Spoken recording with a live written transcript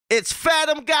It's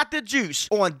Fadam Got the Juice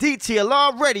on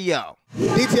DTLR Radio.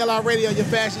 DTLR Radio, your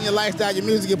fashion, your lifestyle, your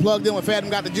music, you're plugged in with Fadam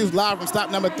Got the Juice, live from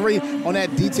stop number 3 on that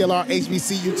DTLR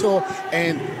HBCU tour.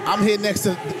 And I'm here next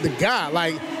to the guy,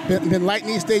 like, been lighting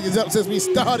these stages up since we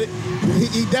started.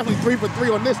 He definitely 3 for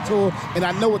 3 on this tour, and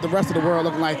I know what the rest of the world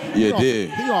looking like. Yeah,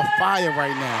 he on fire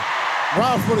right now.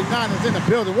 Rob49 is in the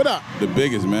building. What up? The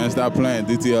biggest, man. Stop playing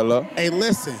DTLR. Hey,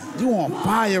 listen, you on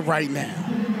fire right now.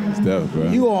 Steph, bro.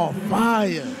 You on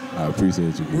fire. I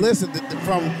appreciate you, bro. Listen,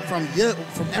 from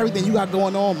everything you got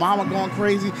going on, Mama going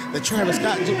crazy, the Travis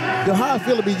Scott. Yo, how I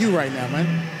feel to be you right now,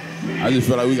 man? I just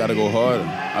feel like we got to go harder.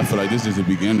 I feel like this is the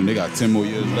beginning. They got 10 more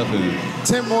years left in it.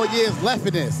 10 more years left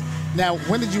in this. Now,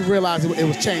 when did you realize it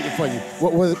was changing for you?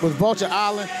 Was Vulture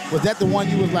Island, was that the one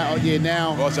you was like, oh yeah,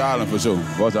 now? Vulture Island for sure.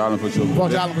 Vulture Island for sure.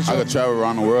 Vulture Island for sure. I could travel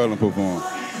around the world and perform.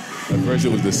 At first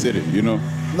it was the city, you know?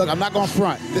 Look, I'm not going to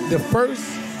front. The first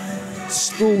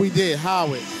school we did,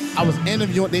 Howard, I was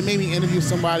interviewing, they made me interview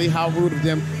somebody, how rude of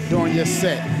them during your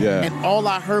set. Yeah. And all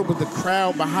I heard was the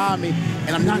crowd behind me,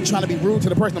 and I'm not trying to be rude to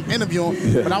the person I'm interviewing,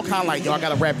 but I'm kind of like, yo, I got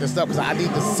to wrap this up because I need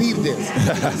to see this.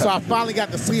 So I finally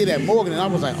got to see it at Morgan, and I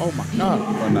was like, oh my God.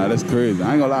 Oh, nah, that's crazy.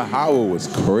 I ain't gonna lie, Howard was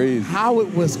crazy.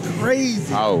 Howard was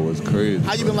crazy. Howard was crazy.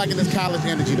 How you been liking this college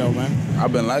energy though, man?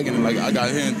 I've been liking it. Like, I got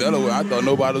here in Delaware, I thought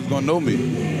nobody was gonna know me.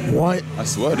 What? I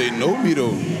swear, they know me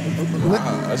though.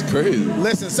 Wow, that's crazy.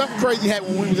 Listen, something crazy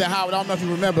happened when we was at Howard. I don't know if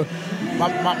you remember.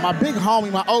 My big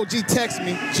homie, my OG, texted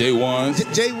me. J1's.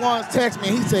 J1's texted me,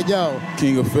 and he said, yo.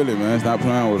 King of Philly, man. Stop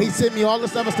playing with him. He sent me all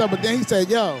this other stuff, but then he said,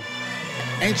 yo,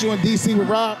 ain't you in D.C. with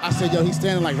Rob? I said, yo, he's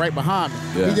standing like right behind me.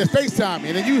 Yeah. He just FaceTimed me.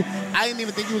 And then I didn't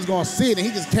even think you was going to see it. And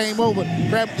he just came over,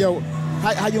 grabbed, yo,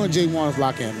 how you and J1's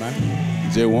lock in, man?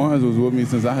 J1's was with me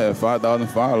since I had 5,000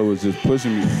 followers, just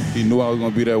pushing me. He knew I was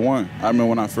going to be that one. I remember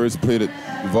when I first played at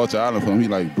Vulture Island for him, he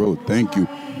like, bro, thank you.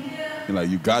 He like,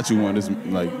 you got you one. This,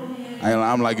 like,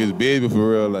 I'm like his baby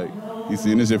for real. Like, he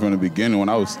seen this shit from the beginning. When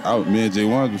I was out, me and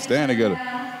J1's was staying together.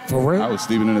 For real? I was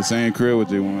sleeping in the same crib with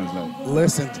J1's. Like,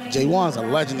 listen, J1's a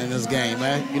legend in this game,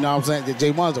 man. You know what I'm saying?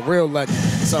 J1's a real legend.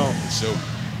 So, sure.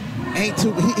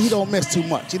 He don't miss too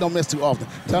much. He don't miss too often.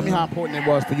 Tell me how important it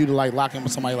was for you to like lock in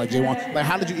with somebody like J1. Like,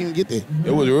 how did you even get there?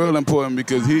 It was real important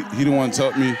because he the one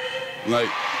taught me like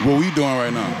what we doing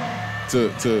right now to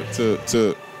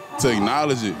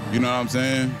acknowledge it. You know what I'm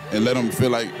saying? And let them feel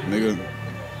like, nigga,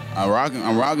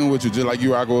 I'm rocking with you just like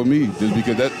you rocking with me. Just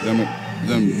because them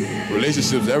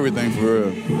relationships, everything for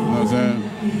real. You know what I'm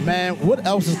saying? Man, what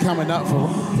else is coming up for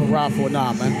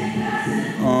Rob49,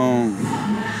 man?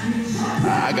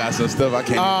 I got some stuff I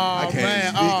can't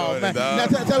speak on it,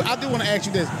 dog. Now, I do want to ask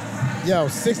you this. Yo,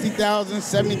 60,000,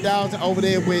 70,000 over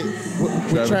there with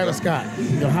Travis Scott.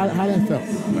 Yo, how that felt?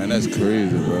 Man, that's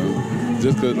crazy, bro.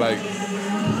 Just cause, like,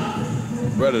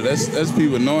 brother, that's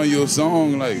people knowing your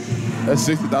song. Like, that's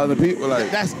 60,000 people. Like,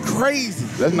 that's crazy.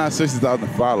 That's not 60,000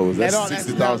 followers. That's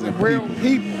 60,000 real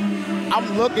people.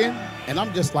 I'm looking. And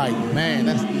I'm just like, man,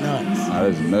 that's nuts. Nah,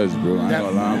 that's nuts, bro. I ain't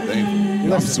gonna lie, I'm thankful.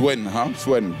 I'm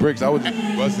sweating bricks. I was just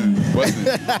busting.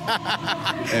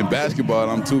 And basketball,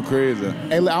 I'm too crazy.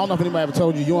 Hey, I don't know if anybody ever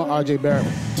told you, you and RJ Barrett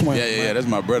twins. Yeah, that's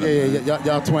my brother. Yeah,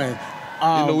 y'all twins.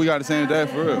 You know we got the same dad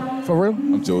for real. For real?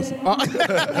 I'm Joseph.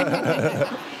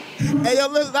 Hey, yo,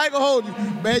 listen, I ain't gonna hold you.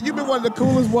 Man, you been one of the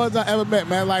coolest ones I ever met,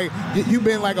 man. Like, you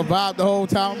been like a vibe the whole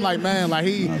time. I'm like, man, like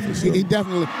he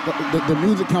definitely, the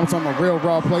music comes from a real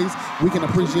raw place. We can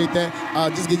appreciate that.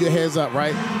 Just give you a heads up,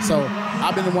 right? So,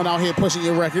 I've been the one out here pushing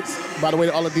your records, by the way,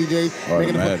 to all the DJs.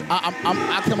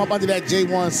 I come up under that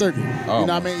J1 circuit. Oh, you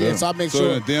know what I mean? Yeah, so I make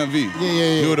sure. So DMV.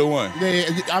 Yeah. You're the one.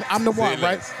 Yeah. I'm the one,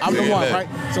 right? I'm the one, right?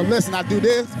 So listen, I do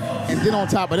this, and then on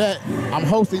top of that, I'm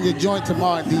hosting your joint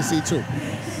tomorrow in DC too.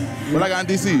 What I got in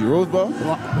D.C.? Rose Bowl?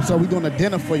 So we doing a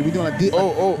dinner for you. We doing a you're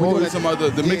talking about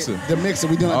the mixer? The mixer.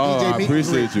 We doing a DJ meet. I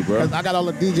appreciate you, bro. I got all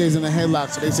the DJs in the headlock,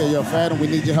 so they say, yo, Fadam, we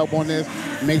need your help on this.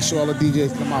 Make sure all the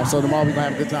DJs come out. So tomorrow we going to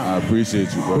have a good time. I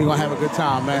appreciate you, bro. We going to have a good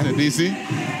time, man. In D.C.?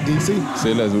 D.C.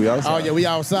 Say less, we outside. Oh, yeah, we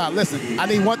outside. Listen, I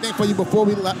need one thing for you before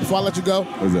I let you go.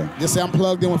 What's that? Just say I'm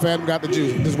plugged in with Fadam Got the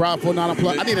Juice. This Rob49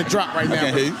 unplugged. I need a drop right now. I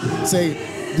can't hear you.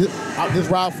 Say, this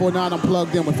Rob49, I'm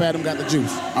plugged in with Fadam Got the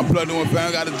Juice. I'm plugged in with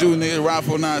Fadam Got the Juice, nigga.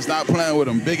 Rob49, stop playing with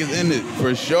him. Biggest in it,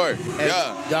 for sure.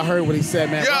 Y'all heard what he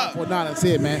said, man. Yeah. Rob49, that's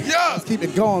it, man. Yeah. Let's keep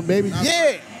it going, baby.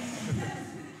 Yeah.